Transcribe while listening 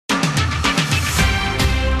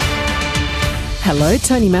Hello,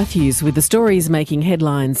 Tony Matthews with the stories making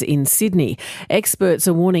headlines in Sydney. Experts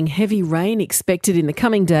are warning heavy rain expected in the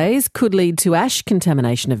coming days could lead to ash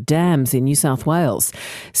contamination of dams in New South Wales.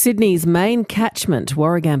 Sydney's main catchment,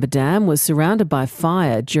 Warragamba Dam, was surrounded by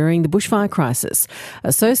fire during the bushfire crisis.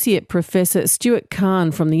 Associate Professor Stuart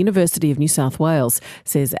Kahn from the University of New South Wales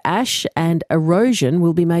says ash and erosion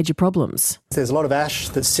will be major problems. There's a lot of ash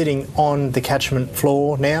that's sitting on the catchment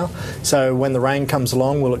floor now, so when the rain comes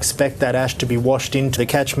along we'll expect that ash to be washed into the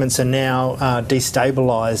catchments and now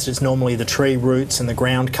destabilised. It's normally the tree roots and the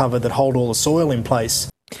ground cover that hold all the soil in place.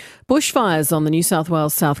 Bushfires on the New South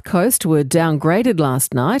Wales south coast were downgraded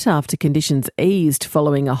last night after conditions eased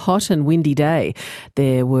following a hot and windy day.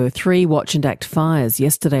 There were 3 watch and act fires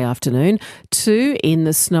yesterday afternoon, 2 in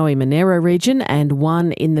the snowy Monero region and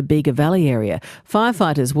 1 in the Bega Valley area.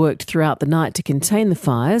 Firefighters worked throughout the night to contain the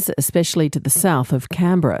fires, especially to the south of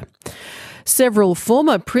Canberra. Several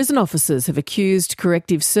former prison officers have accused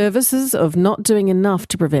corrective services of not doing enough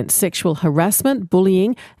to prevent sexual harassment,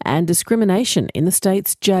 bullying and discrimination in the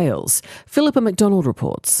state's jails. Philippa McDonald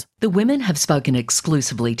reports. The women have spoken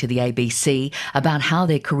exclusively to the ABC about how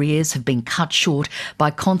their careers have been cut short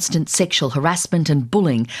by constant sexual harassment and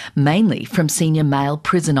bullying, mainly from senior male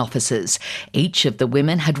prison officers. Each of the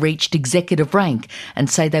women had reached executive rank and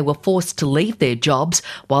say they were forced to leave their jobs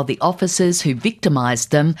while the officers who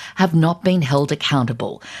victimised them have not been held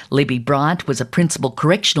accountable. Libby Bryant was a principal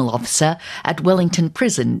correctional officer at Wellington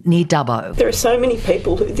Prison near Dubbo. There are so many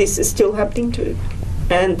people who this is still happening to,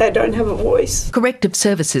 and they don't have a voice. Corrective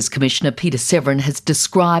Services Commissioner Peter Severin has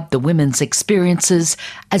described the women's experiences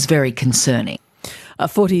as very concerning. A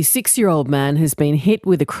 46-year-old man has been hit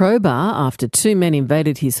with a crowbar after 2 men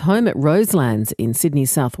invaded his home at Roselands in Sydney's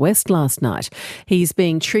southwest last night. He's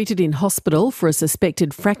being treated in hospital for a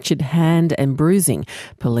suspected fractured hand and bruising.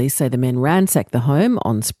 Police say the men ransacked the home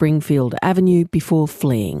on Springfield Avenue before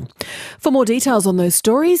fleeing. For more details on those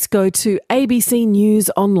stories, go to ABC News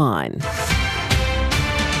Online.